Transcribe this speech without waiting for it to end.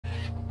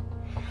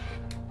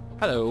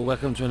Hello,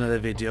 welcome to another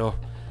video.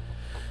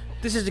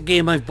 This is a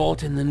game I've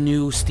bought in the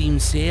new Steam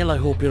sale. I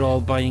hope you're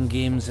all buying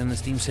games in the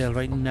Steam sale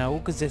right now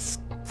because it's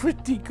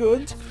pretty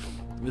good.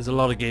 There's a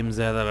lot of games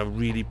there that are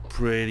really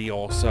pretty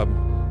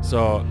awesome.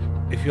 So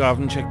if you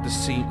haven't checked the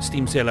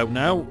Steam sale out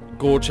now,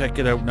 go check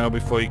it out now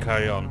before you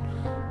carry on.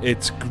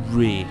 It's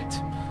great.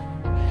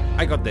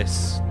 I got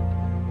this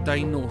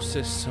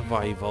Dinosis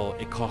Survival.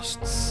 It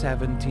cost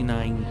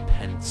 79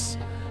 pence.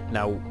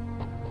 Now,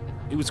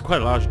 it was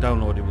quite a large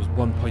download. It was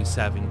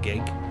 1.7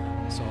 gig.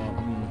 So,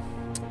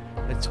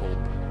 let's hope.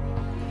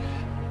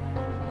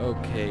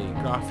 Okay,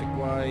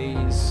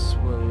 graphic-wise,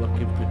 we're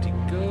looking pretty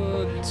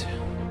good.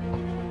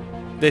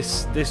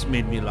 This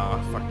made me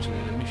laugh,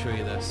 actually. Let me show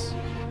you this.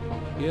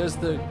 Here's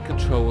the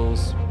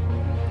controls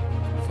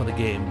for the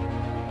game.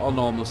 All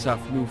normal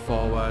stuff. Move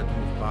forward,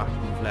 move back,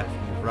 move left,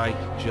 move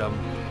right, jump,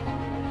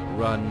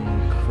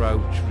 run,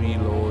 crouch,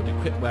 reload,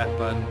 equip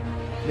weapon,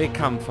 make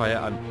campfire,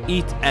 and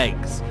eat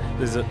eggs.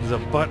 There's a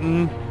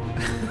button.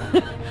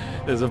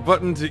 There's a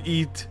button to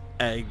eat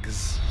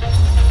eggs.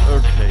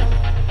 Okay,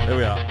 there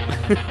we are.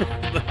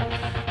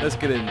 Let's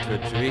get into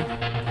it, shall we?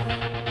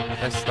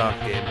 Let's start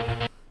game.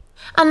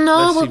 I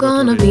know we're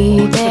gonna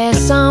be there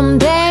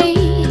someday.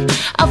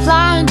 I'll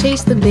fly and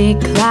chase the big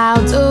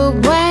clouds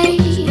away.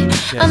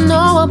 I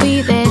know I'll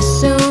be there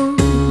soon.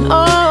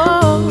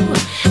 Oh,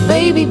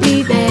 baby,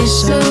 be there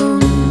soon.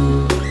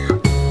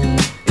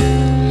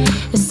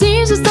 It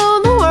seems as though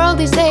the world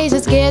these days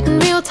is getting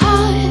real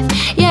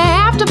tough. You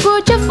have to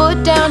put your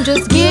foot down,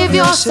 just give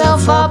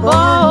yourself up.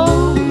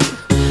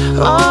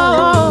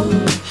 Oh,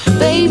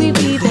 baby,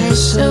 be there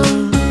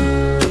soon.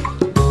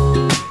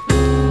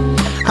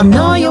 I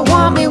know you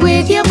want me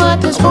with you,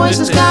 but this voice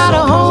has got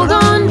a hold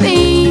on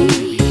me.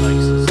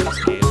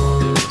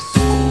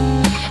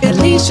 At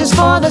least just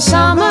for the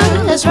summer,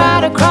 let's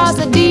ride across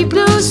the deep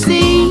blue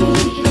sea.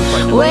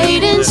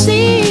 Wait and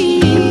see.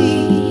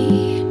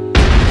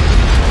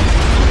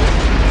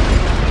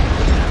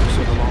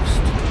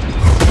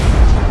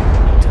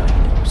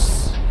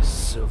 Dinosis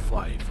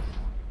Survival.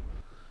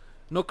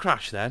 No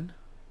crash then?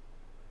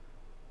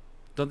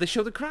 Don't they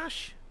show the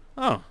crash?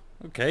 Oh,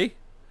 okay.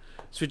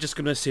 So we're just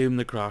going to assume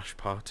the crash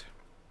part.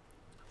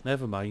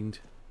 Never mind.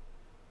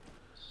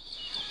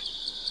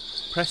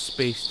 Press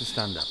space to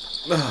stand up.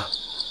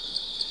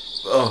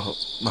 Oh,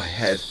 my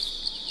head.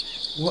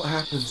 What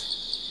happened?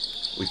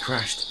 We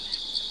crashed.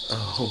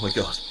 Oh my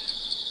god.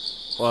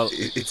 Well,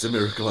 it's a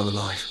miracle I'm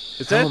alive.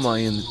 Is How it? am I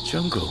in the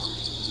jungle?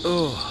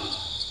 Oh,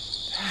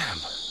 damn.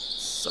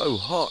 So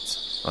hot.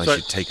 I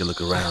should take a look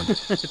around.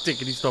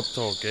 Tickety stop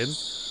talking.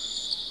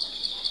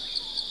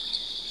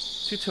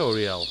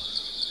 Tutorial.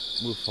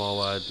 Move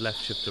forward,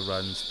 left shift to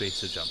run, space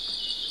to jump.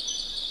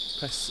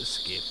 Press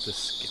escape to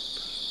skip.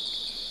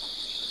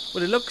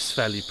 Well, it looks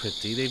fairly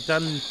pretty. They've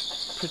done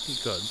pretty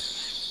good.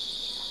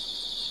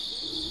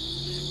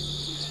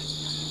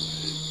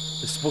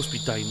 There's supposed to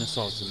be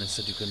dinosaurs in this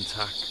that you can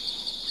attack.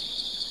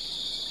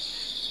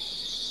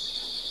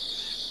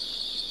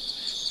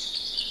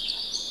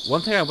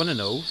 One thing I want to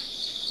know,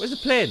 where's the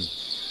plane?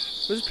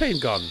 Where's the plane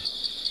gone?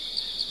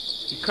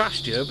 You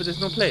crashed here, but there's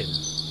no plane.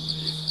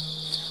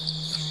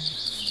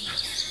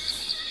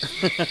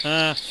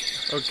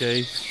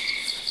 Okay.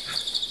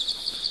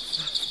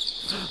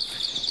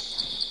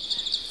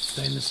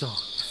 Dinosaur.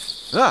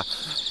 Ah,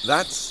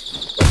 that's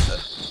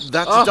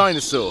a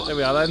dinosaur. There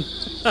we are then.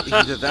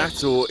 Either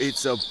that or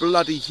it's a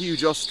bloody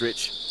huge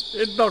ostrich.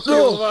 It knocked me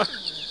over.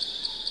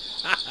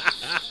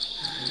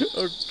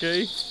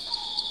 Okay.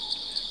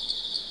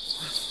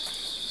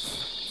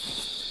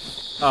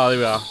 Oh, there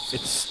we are.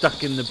 It's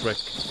stuck in the brick.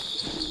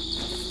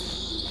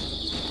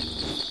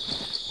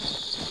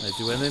 Can I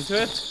do anything to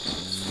it?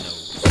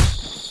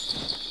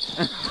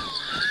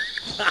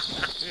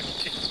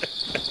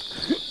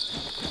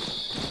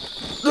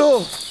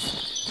 No. No.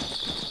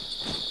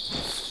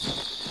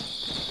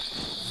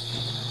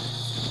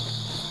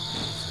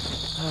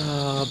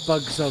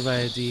 Bugs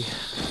already.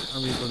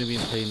 And we've only been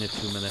playing it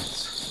 2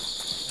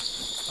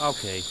 minutes.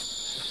 Okay.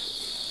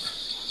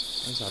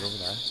 What's that over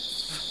there?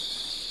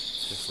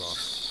 Just rock.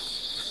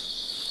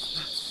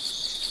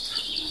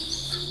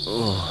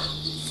 Oh,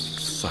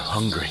 so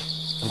hungry.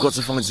 I've got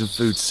to find some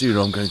food soon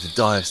or I'm going to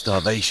die of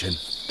starvation.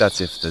 That's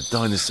if the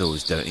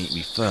dinosaurs don't eat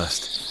me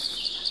first.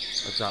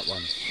 What's that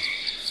one?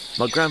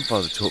 My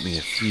grandfather taught me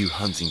a few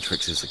hunting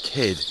tricks as a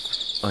kid.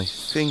 I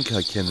think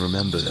I can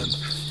remember them.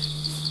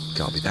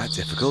 Can't be that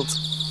difficult.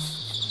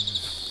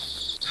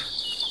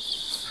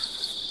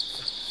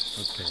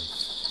 Okay.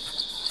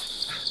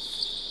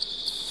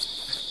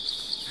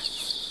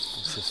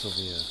 What's this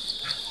over here?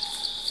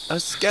 A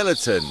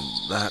skeleton.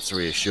 That's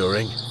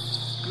reassuring.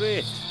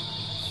 Great.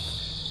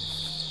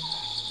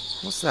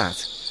 What's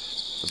that?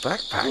 A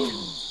backpack?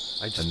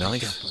 I just A picked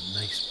knife? up a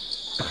nice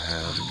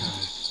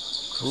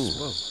Ooh,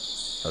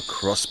 crossbow. a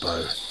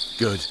crossbow.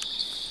 Good.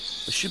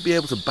 I should be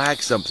able to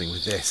bag something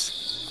with this.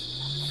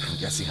 I'm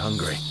getting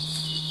hungry.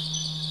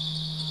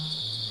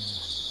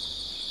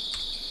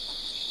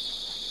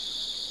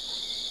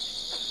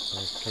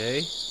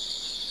 Okay.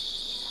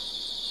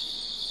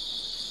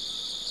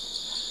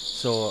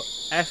 So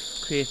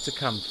F creates a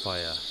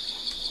campfire.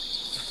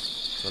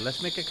 So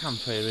let's make a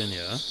campfire in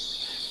here.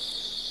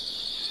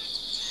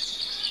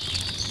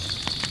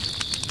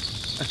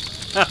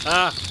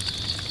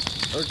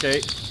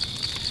 Okay.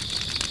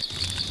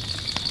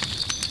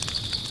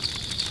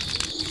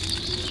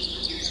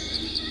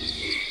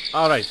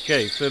 Alright,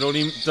 okay, so it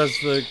only does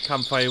the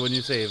campfire when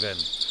you save in.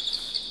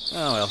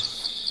 Oh well.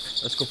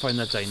 Let's go find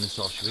that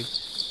dinosaur, shall we?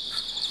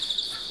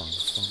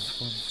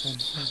 There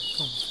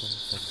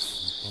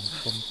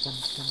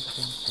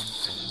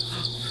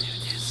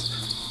it is.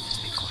 Let's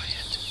be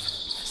quiet.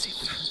 Let's see if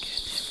we can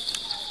get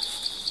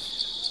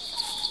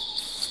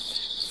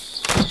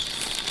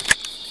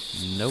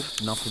him. Nope,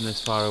 nothing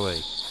this far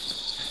away.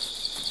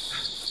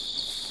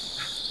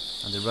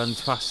 And it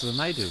runs faster than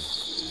I do.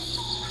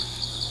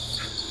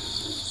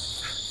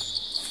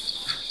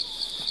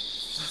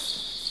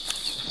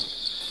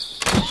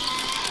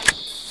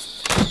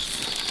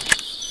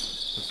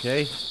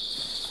 Okay.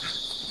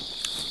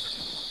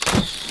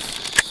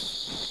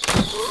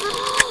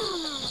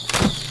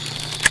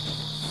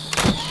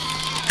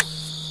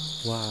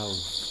 Wow.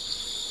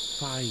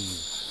 5.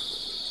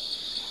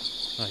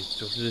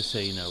 Right, what did it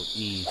say now?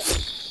 E.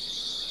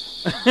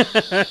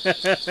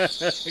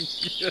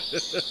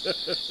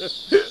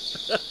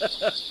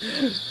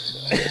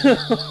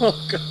 Oh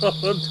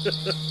god.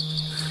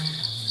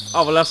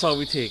 Oh well, that's all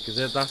we take, is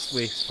it? That's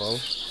wasteful.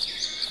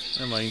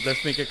 Never mind,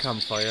 let's make a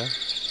campfire.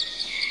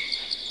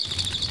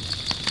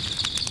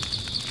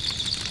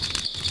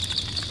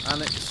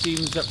 And it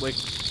seems that we're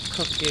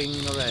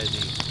cooking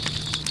already.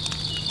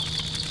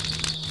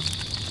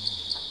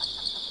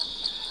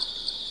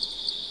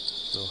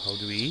 So how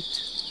do we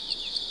eat?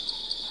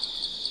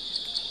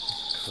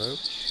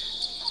 Crouch.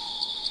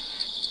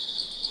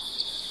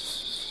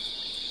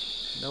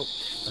 Nope,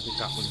 I think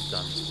that one's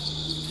done.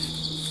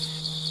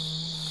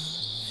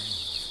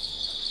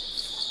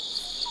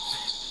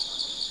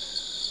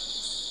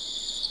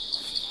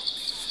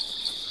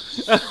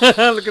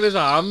 Look at his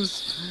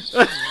arms.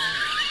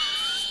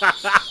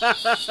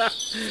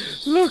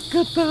 Look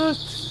at that.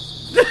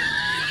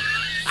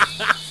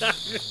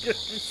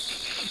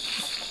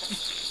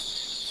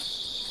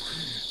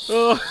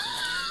 Oh.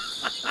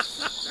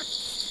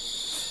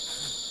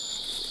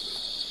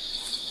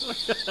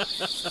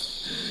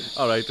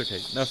 Alright,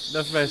 okay.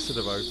 Enough messing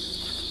about.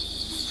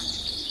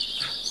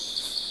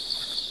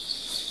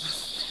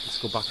 Let's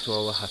go back to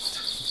our hut.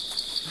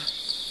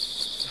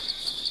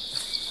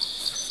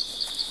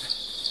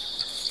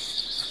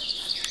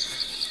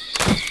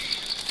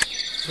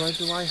 So what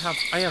do I have?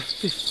 I have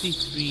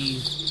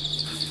 53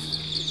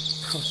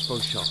 crossbow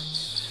shots.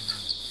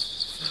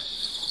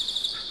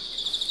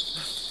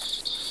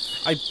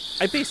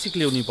 I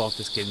basically only bought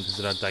this game because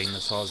it had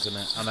dinosaurs in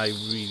it, and I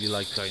really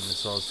like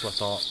dinosaurs, so I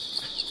thought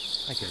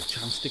I get a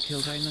chance to kill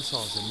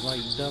dinosaurs and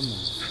ride them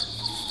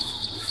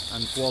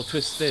and go all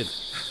twisted.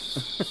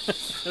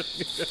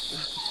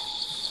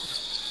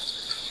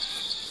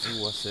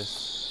 Ooh, what's this?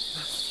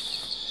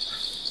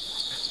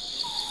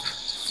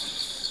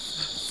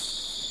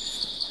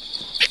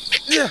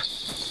 Yeah.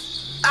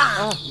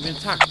 Ah, I'm being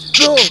attacked.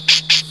 No.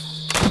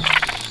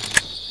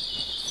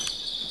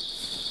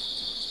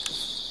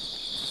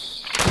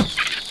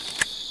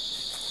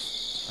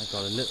 I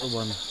got a little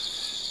one.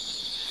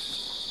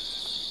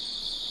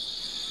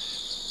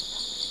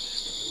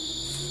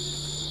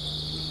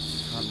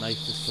 Can't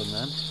knife this one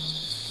then.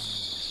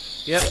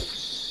 Yep.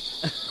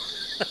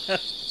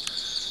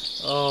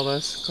 Oh,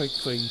 that's quite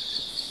quaint.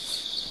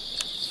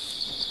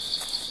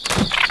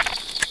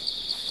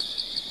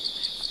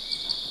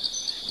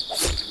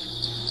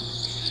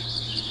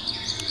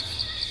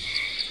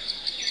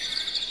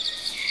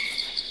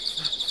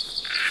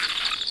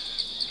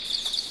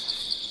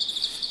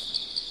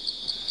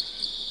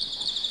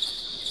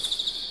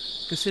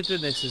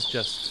 Considering this is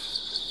just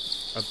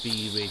a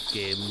B-rate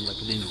game, like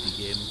an indie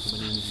game from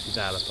an indie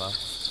developer,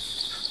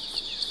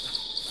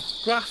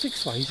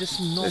 graphics-wise, it's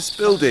not This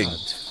building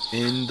bad.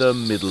 in the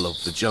middle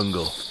of the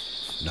jungle.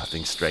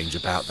 Nothing strange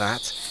about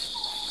that.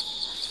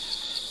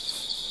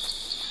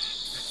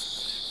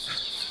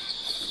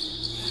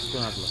 Let's go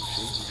and have a look,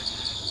 shall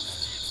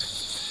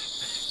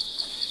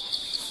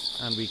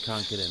we? And we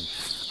can't get in.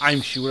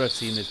 I'm sure I've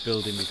seen this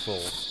building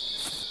before.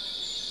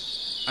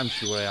 I'm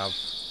sure I have.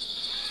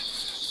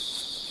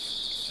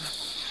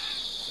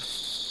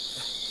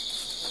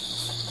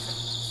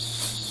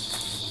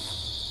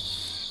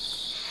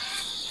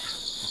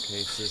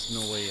 Okay, so there's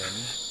no way in.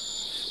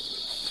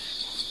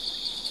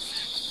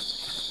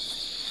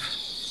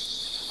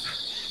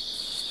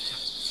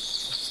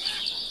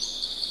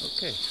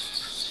 Okay.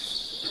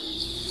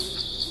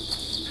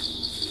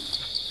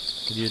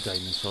 Can hear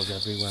dinosaurs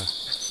everywhere.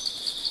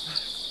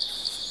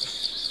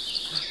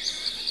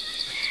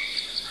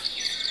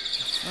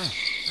 Ah.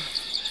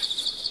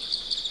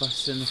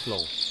 Bust in the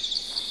floor.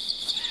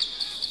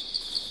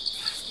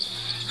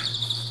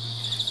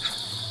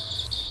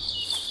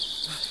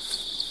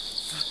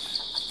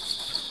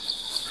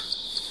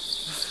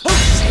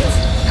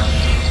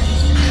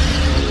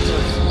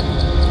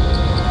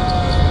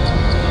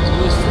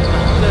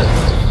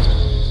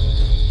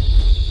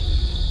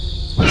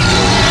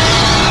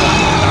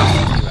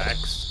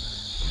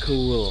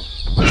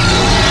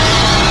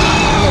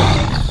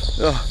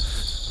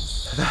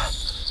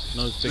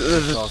 big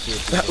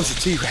sausages. That was a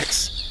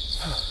T-Rex.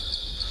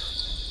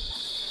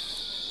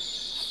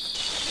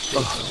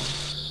 Oh,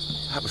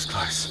 that was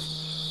close.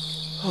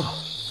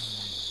 Oh.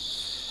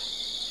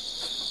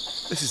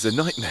 This is a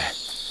nightmare.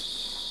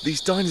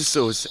 These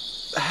dinosaurs,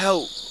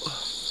 hell,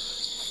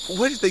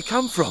 where did they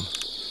come from?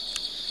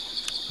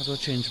 How do I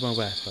change my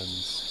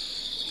weapons?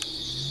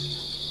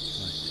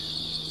 Right.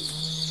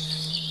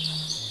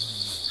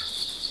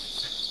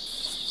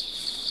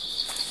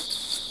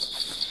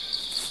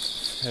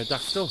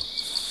 Pterodactyl.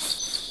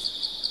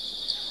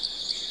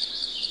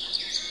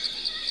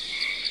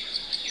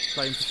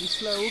 Flying pretty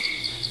slow.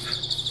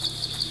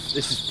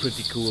 This is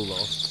pretty cool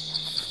though.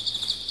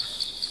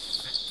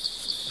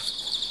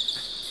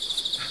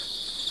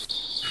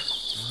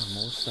 Ah,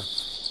 more stuff.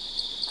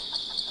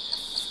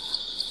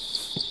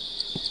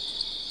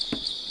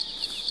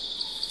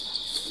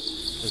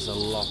 There's a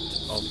lot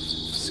of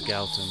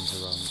skeletons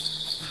around.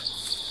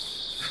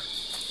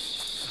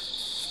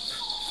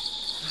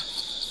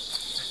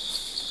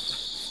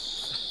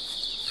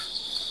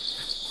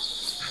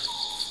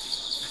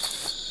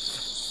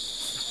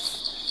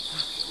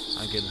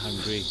 I'm getting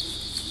hungry.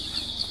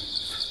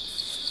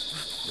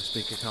 Let's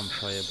make a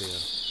campfire beer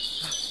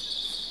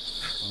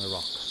on a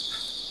rock.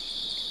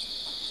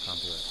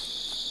 Can't do it.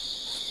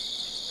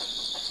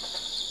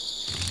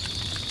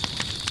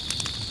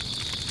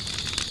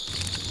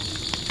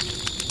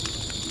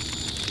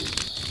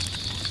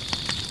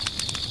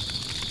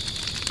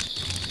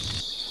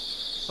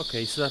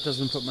 Okay, so that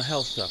doesn't put my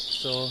health up,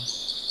 so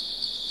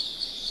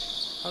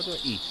how do I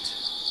eat?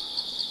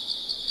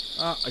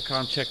 Ah, I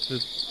can't check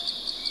the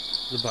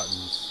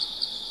buttons.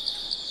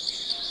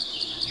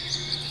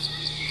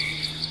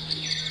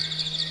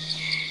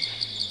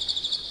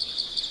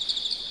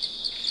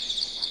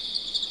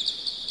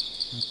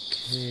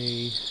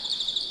 Okay.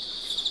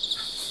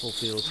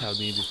 Hopefully it'll tell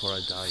me before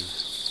I die.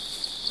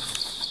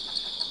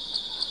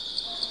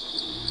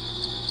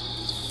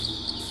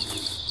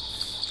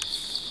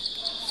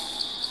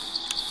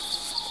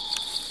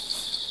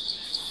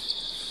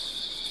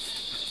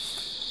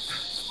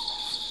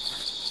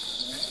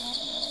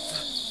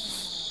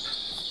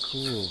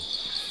 Cool.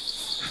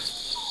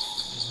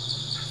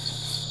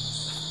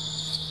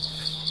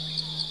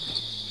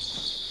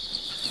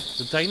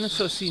 The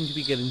dinosaurs seem to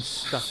be getting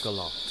stuck a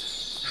lot.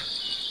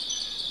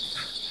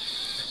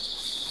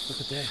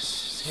 Look at this,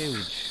 it's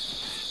huge.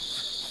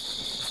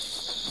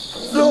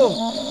 No!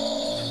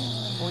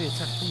 Oh, he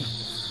attacked me.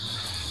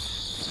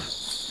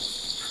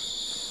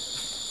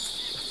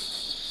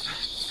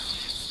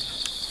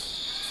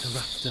 The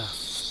raptor.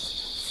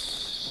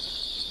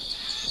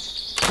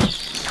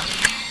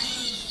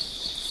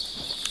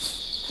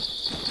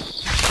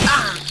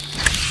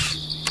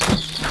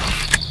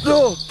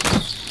 No!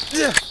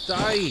 Yeah!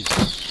 Die!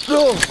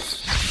 No!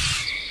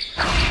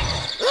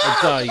 I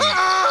died.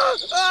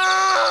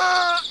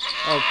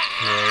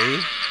 Okay.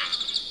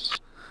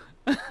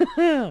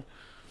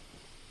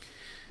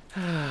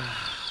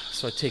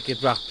 So I take it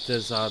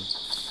raptors are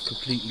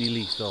completely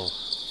lethal.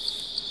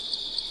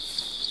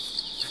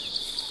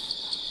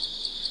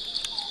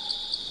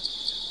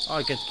 Oh,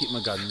 I get to keep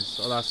my guns.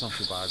 Oh, that's not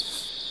too bad.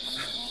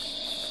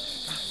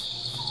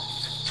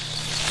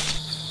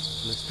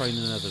 Let's find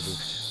another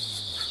route.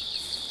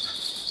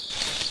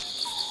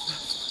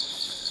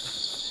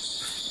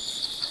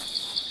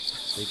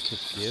 They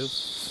kicked you.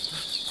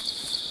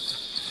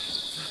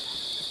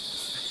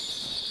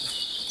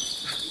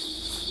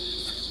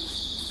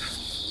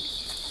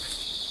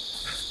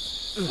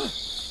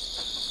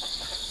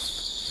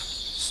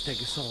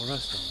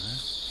 Stegosaurus down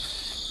there.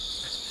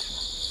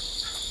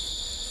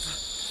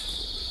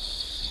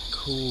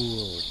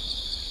 Cool.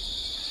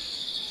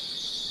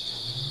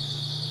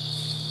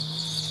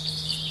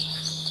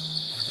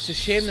 It's a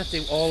shame that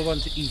they all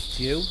want to eat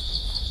you.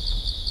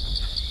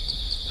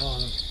 Oh,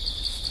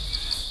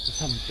 the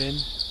thumping.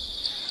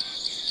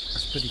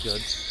 That's pretty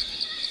good.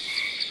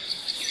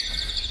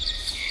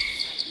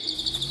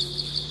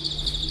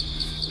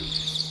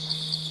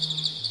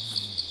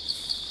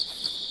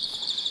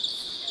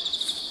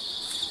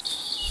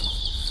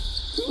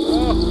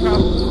 Oh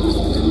crap!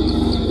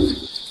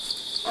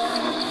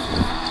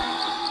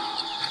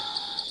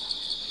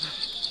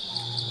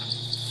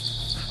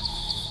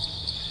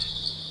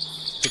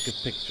 Take a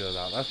picture of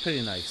that. That's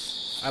pretty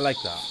nice. I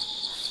like that.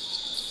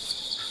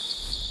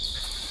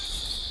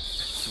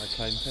 Can I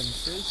climb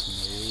fences?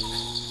 No.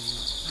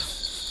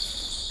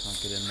 Can't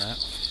get in there.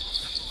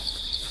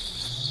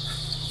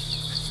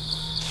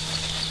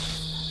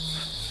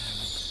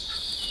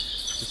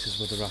 This is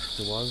where the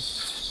raptor was.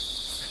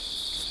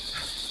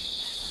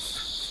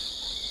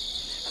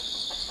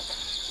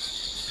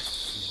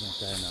 He's not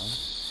there now.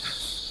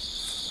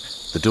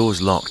 The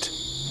door's locked.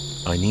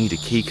 I need a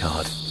key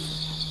card.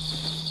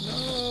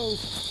 No!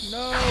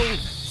 No!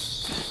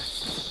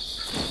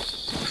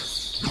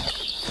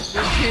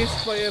 We're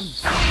chased by him!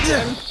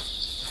 Yeah.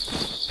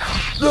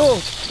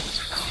 No!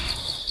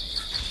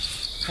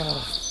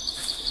 Oh.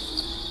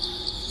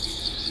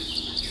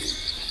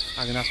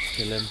 I'm gonna have to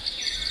kill him.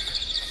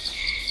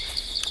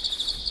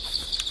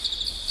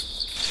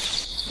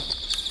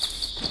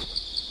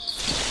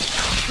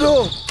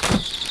 No!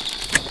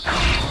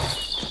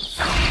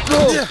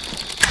 No!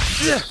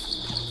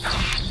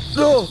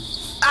 No! No!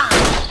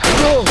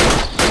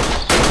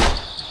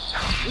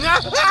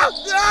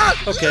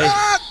 Okay.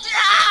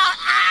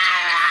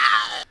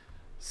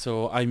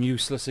 So I'm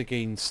useless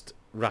against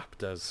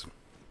raptors.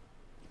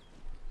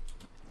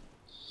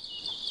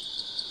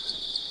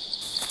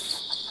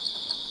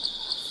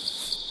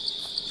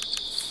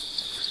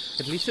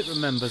 At least it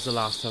remembers the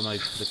last time I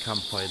put a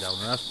campfire down,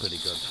 and that's pretty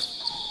good.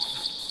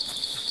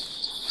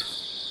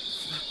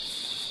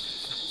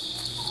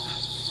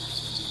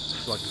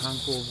 So I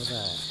can't go over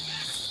there,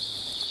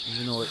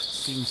 even though it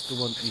seems to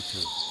want me to.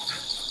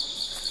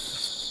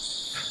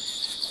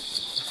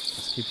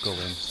 Let's keep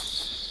going.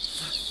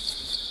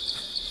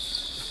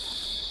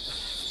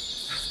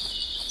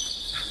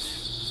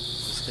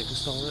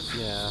 Stegosaurus?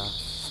 Yeah.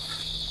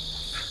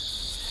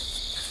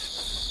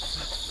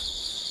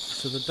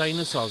 So the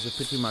dinosaurs are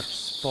pretty much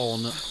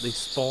they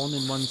spawn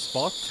in one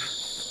spot.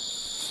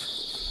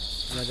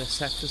 Where they're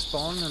set to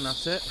spawn, and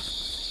that's it.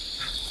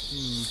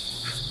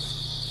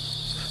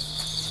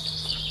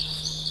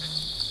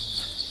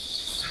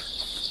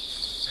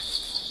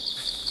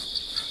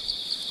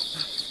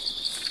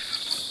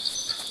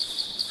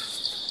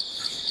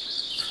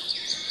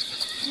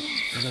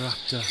 Another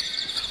raptor.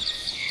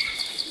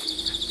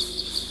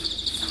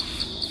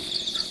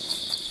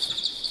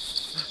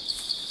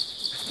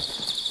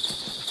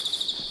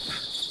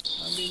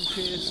 I'm being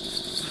chased.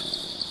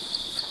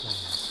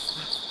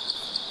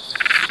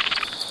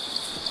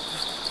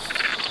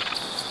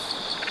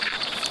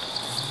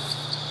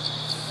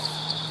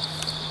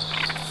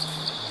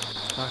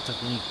 That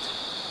technique.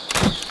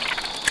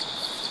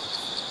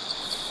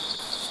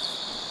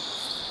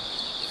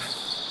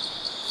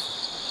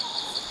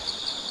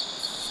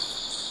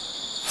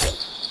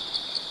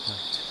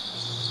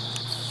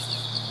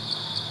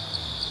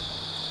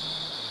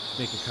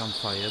 Make a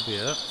campfire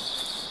beer.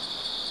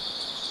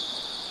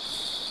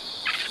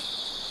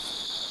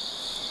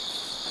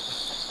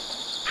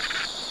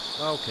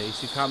 Okay,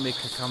 so you can't make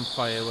a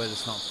campfire where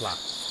it's not flat.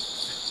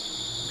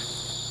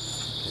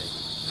 Okay.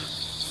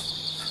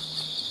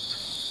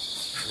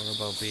 What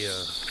about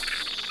beer?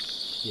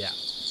 Yeah.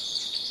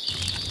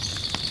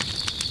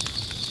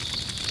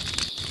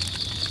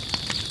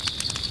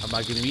 Am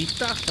I gonna eat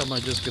that? Or am I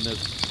just gonna...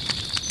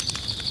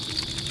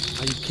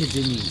 Are you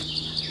kidding me?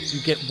 You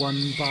get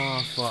 1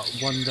 bar for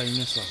 1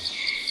 dinosaur.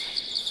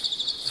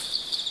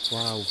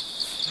 Wow.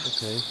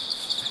 Okay.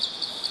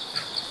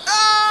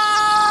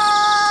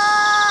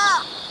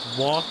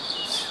 What?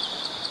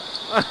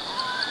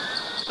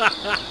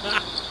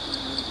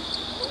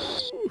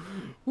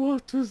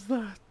 What was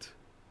that?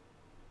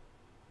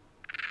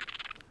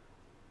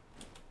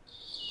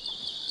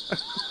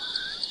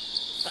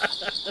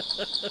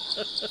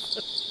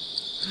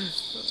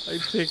 I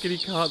take it he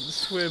can't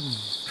swim.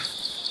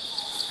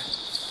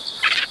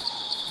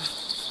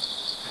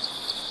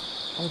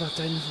 Oh, that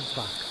dinosaur's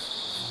back.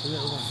 The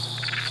little one.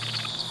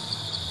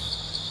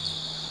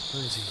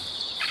 Where is he?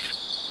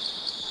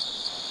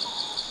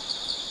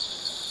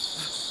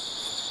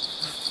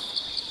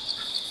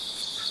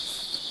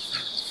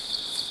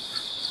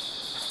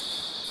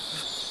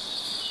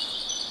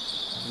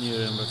 You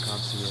remember,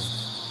 can't see him.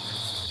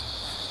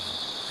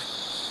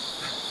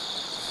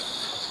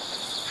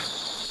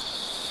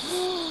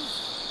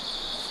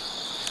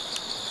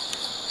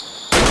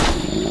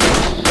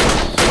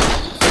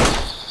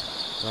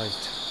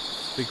 Right,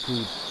 big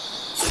food.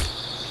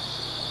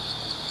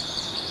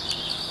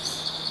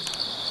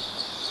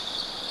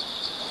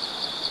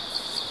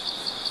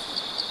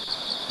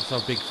 That's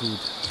our big food.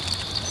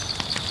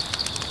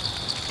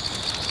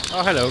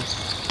 Oh, hello.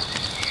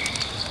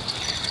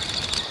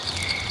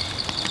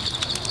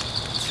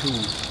 2.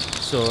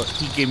 So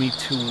he gave me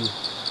 2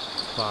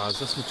 bars.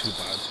 That's not too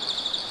bad.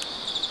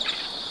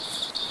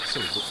 So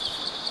good.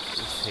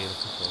 This tail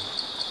before.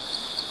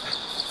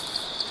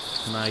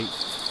 Can I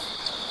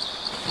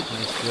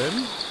swim?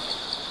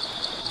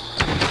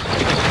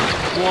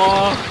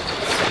 What?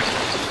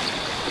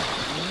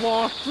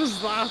 What was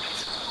that?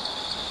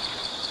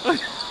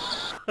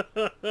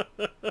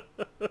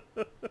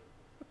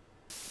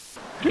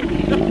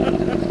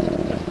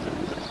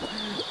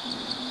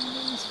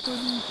 That's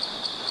funny.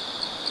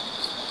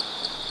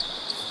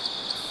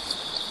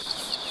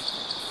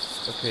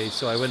 Okay,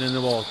 so I went in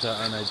the water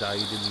and I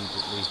died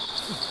immediately.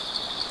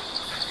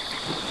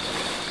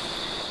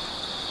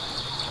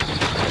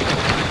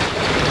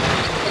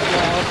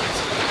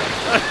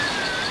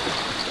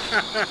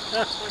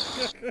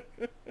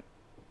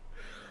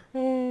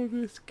 Oh,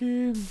 this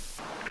game.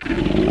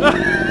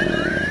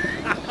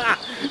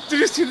 Did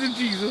you see the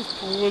Jesus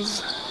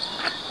pose?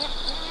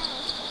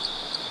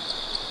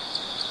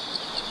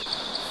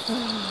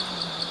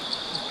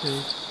 Okay.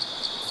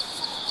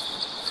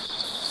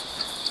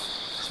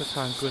 So I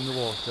can't go in the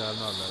water, I'm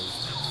not allowed.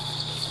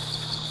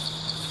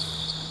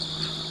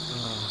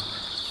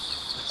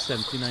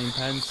 79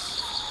 pence.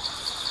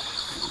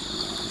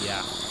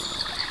 Yeah.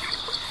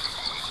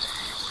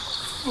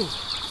 Ooh,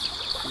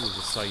 there's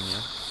a sign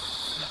here.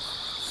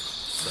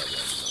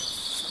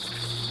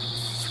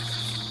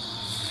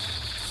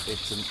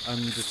 It's an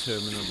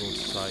undeterminable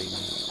sign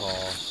for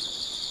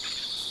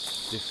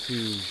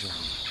diffusion.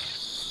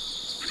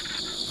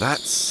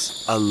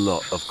 That's a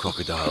lot of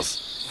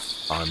crocodiles.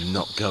 I'm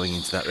not going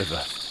into that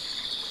river.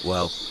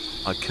 Well,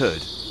 I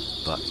could,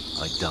 but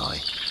I'd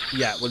die.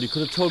 Yeah, well, you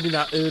could have told me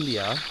that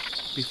earlier,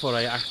 before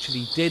I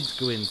actually did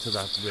go into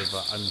that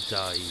river and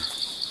died.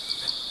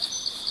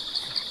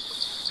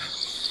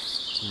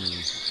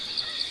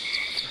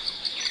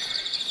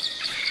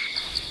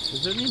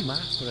 Is there any map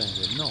or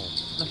anything? No,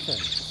 nothing.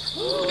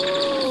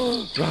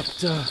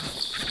 Raptor!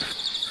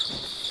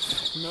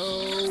 No,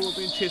 we're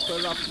being chased by a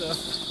raptor.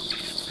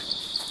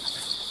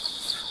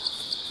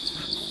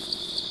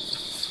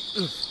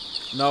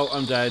 No,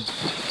 I'm dead.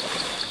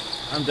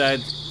 I'm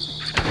dead.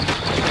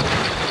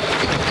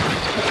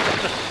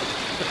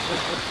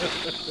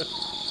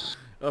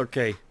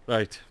 Okay,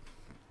 right.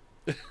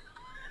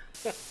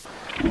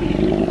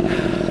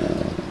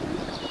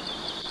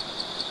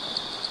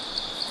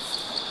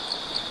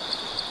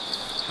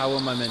 How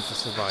am I meant to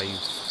survive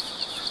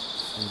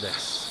in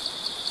this?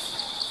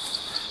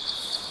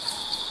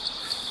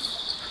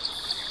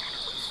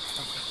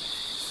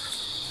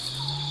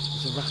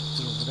 There's a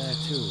raptor over there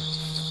too.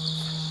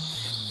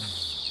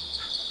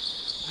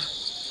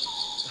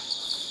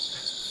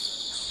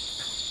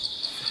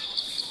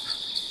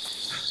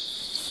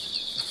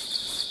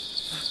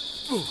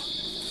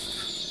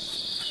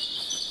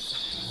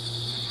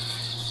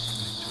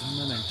 Where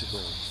am I meant to go?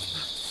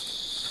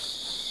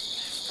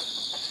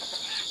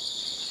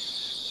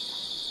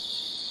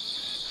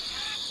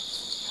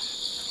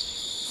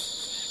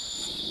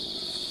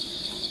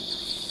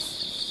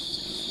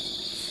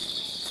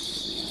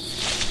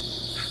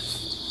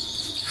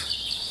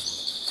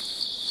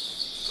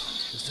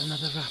 There's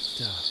another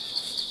raptor.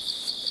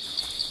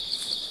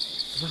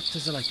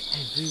 Raptors are like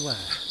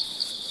everywhere.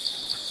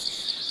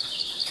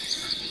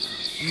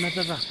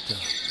 Another raptor.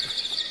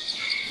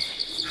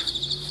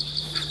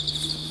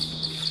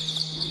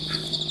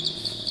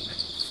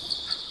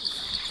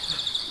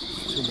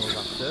 Two more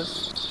raptors.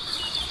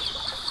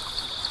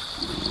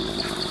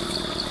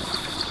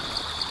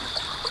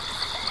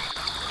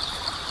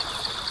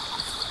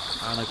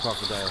 And a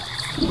crocodile.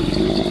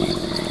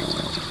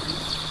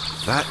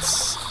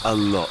 That's a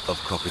lot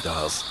of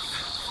crocodiles.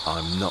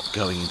 I'm not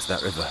going into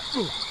that river.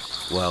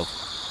 Well,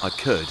 I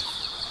could,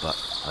 but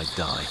I'd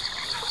die.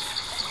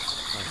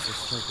 Right,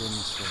 let's try going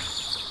this way.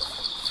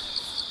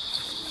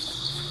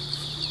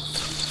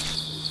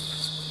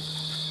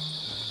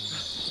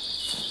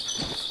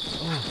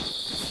 Oh,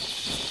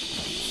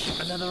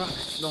 another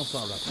raptor. No, it's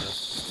not a raptor.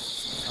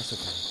 That's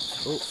okay.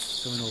 Oh,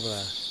 something over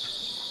there.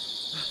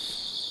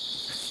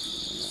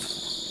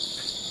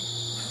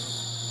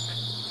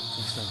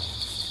 What's that?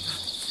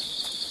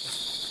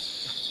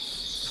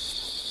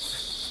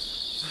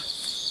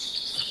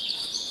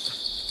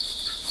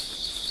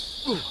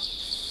 Ooh.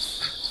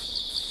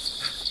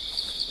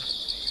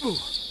 Ooh.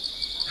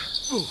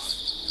 Ooh.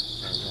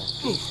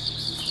 Ooh.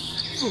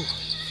 Ooh.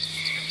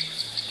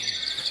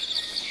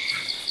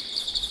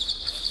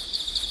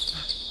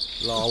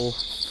 Lol.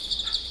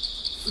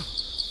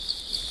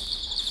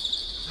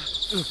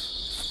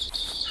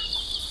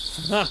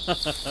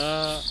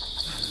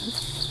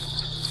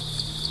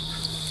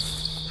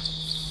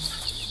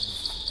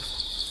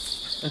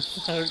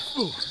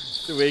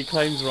 The way he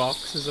climbs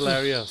rocks is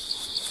hilarious.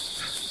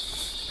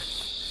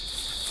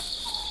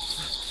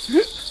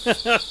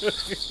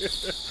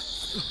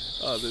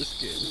 Oh, this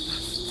game.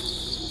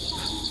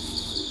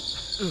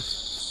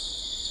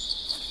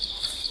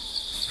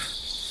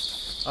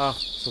 Ah,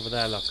 it's over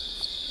there, look.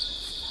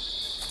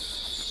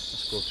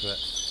 Let's go to it.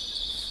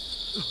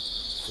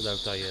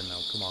 Without dying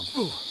now, come on.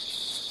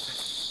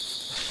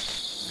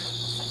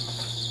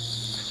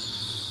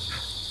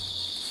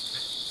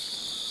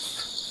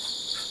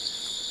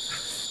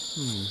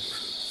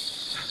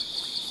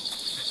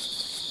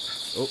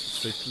 Oh,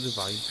 straight to the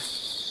vine.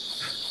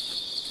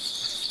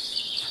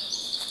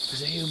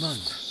 Is it a human?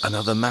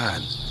 Another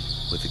man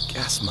with a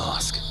gas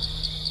mask.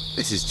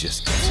 This is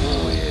just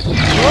getting weird.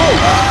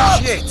 Oh,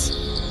 shit!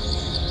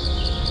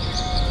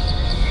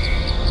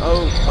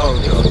 Oh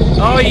god.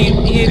 Oh, he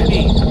hit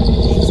me!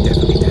 He's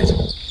definitely dead.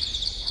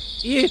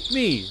 He hit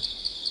me!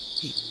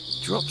 He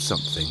dropped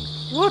something,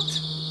 What?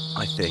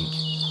 I think.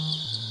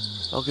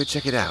 I'll go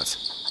check it out.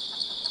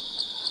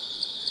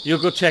 You'll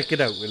go check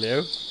it out, will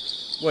you?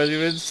 Well,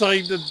 you're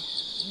inside the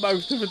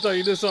mouth of a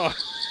dinosaur.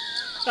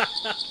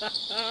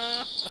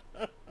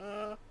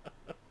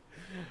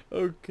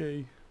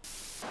 Okay.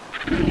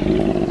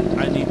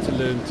 I need to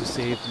learn to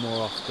save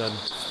more often.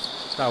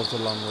 That was a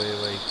long way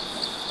away.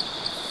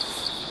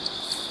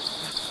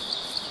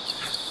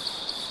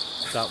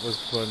 That was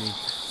funny.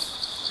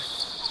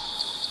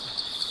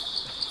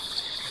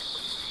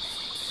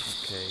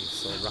 Okay,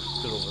 so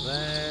raptor over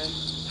there.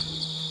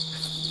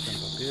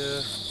 Jump up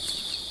here.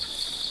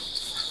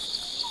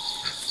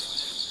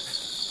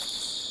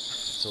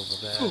 It's over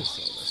there,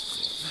 so let's go.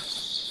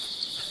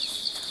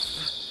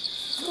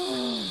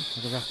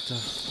 The raptor.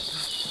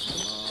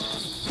 Come on.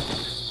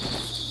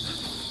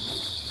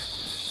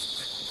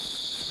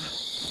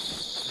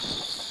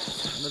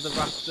 Another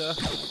raptor.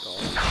 Oh my god.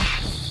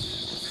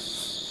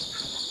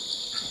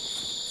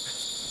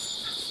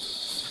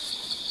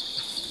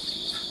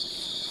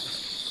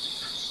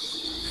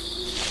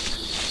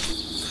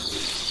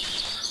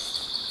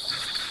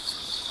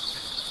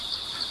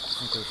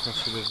 I'll go across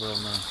the river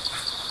on there.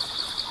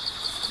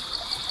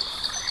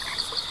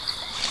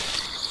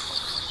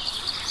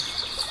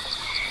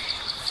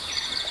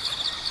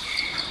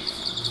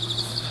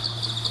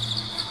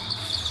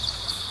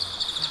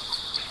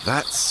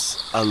 That's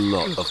a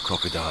lot of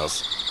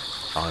crocodiles.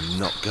 I'm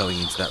not going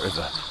into that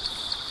river.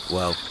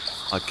 Well,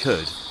 I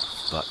could,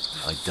 but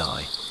I'd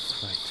die.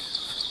 Right.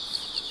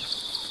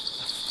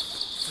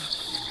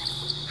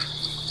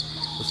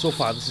 So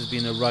far this has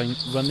been a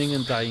running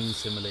and dying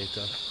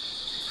simulator.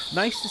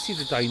 Nice to see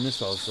the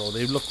dinosaurs though,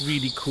 they look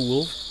really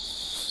cool.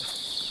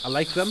 I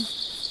like them.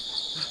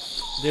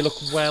 They look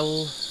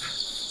well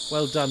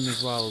done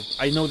as well.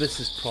 I know this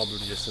is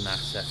probably just an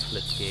asset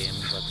flip game,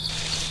 but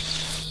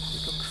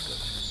it looks good.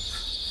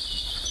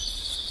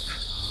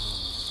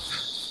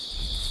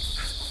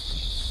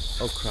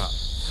 Oh crap.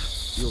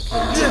 You okay?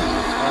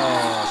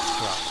 Oh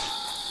crap.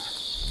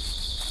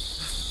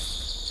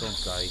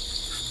 Don't die.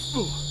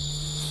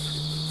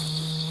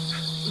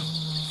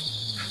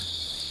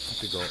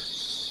 Up we go.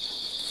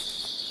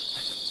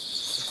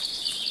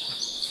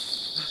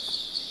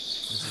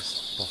 Where's this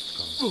spot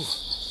gone?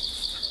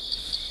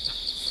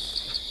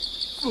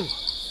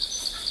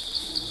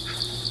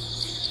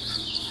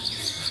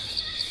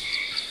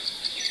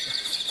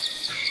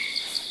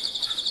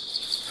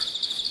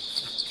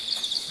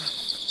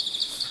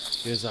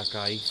 Here's that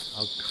guy.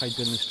 I'll hide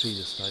in this tree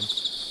this time.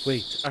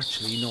 Wait,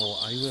 actually no,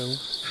 I will.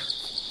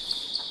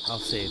 I'll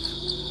save.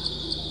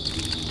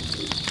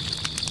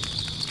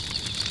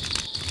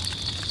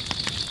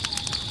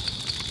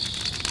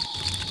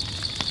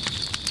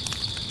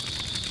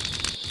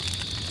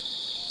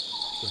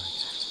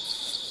 Right.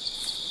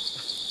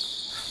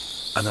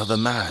 Another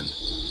man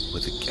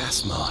with a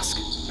gas mask.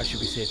 I should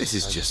be safe. This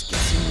is just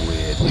getting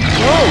weird.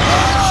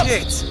 Oh,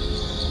 shit!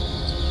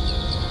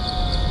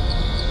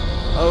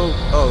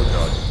 Oh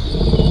god.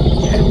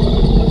 Yeah,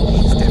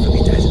 he's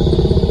definitely dead.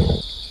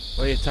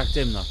 Well, you attacked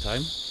him that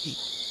time. He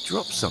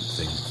dropped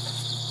something,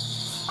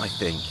 I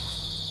think.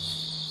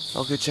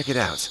 I'll go check it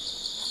out.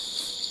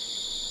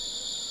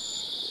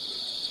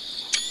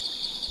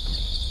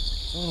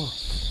 Oh.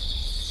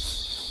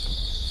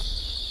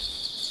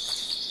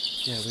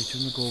 Yeah, wait for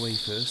him to go away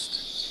first.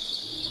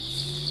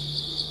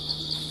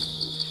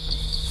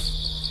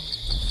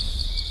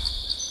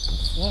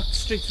 What?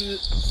 Straight through the...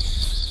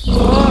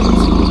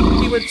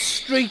 What? He went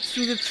straight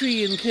through the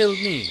tree and killed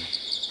me.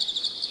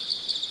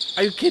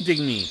 Are you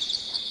kidding me?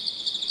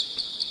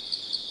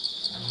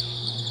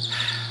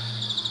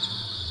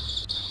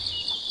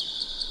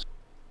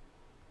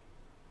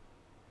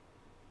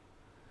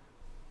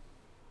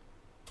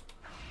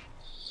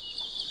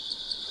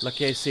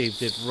 Lucky I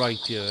saved it right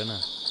here,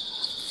 innit?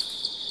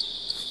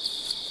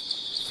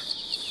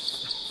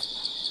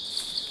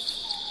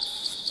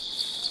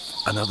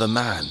 Another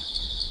man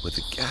with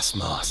a gas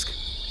mask.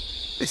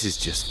 This is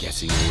just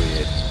getting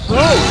weird.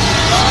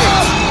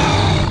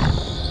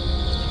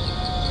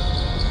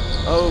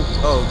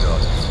 Oh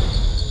god.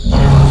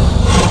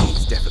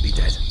 He's definitely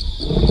dead.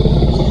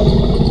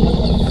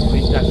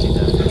 He's definitely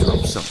dead.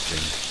 Drop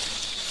something.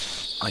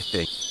 I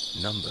think.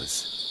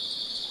 Numbers.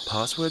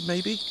 Password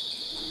maybe?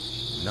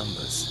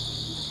 Numbers.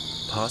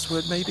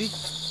 Password maybe?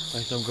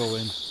 Right, I'm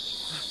going.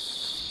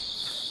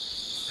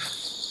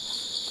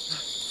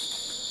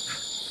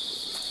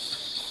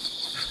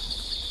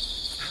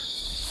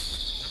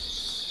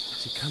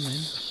 Is he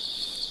coming?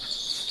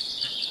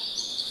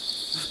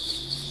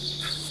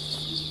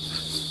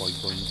 Boing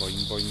boing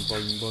boing boing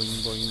boing boing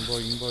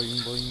boing boing boing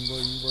boing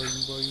boing boing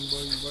boing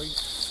boing boing.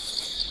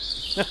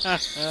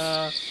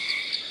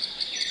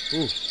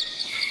 Ooh.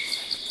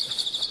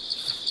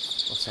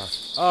 What's that?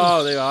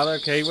 Oh, there you are.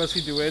 Okay, what's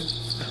he doing?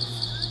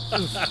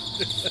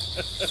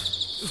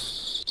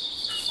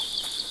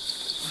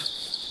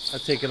 I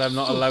take it I'm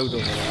not allowed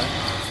over there.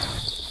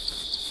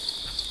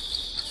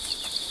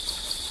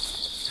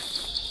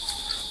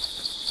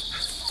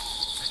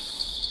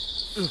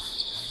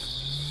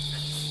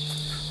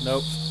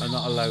 Nope, I'm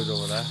not allowed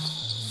over there.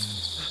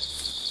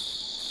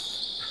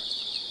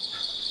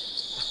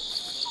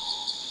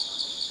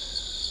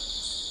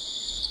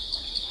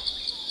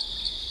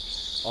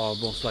 Oh,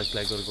 most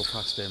likely I gotta go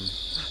past him.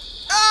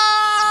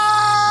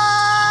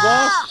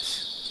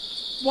 What?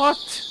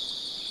 What?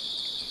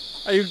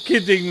 Are you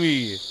kidding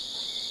me?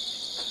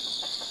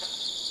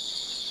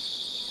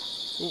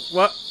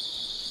 What?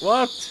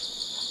 What?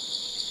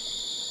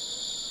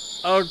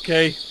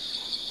 Okay.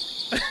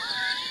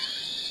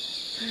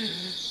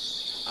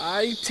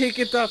 I take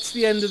it that's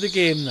the end of the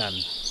game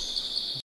then.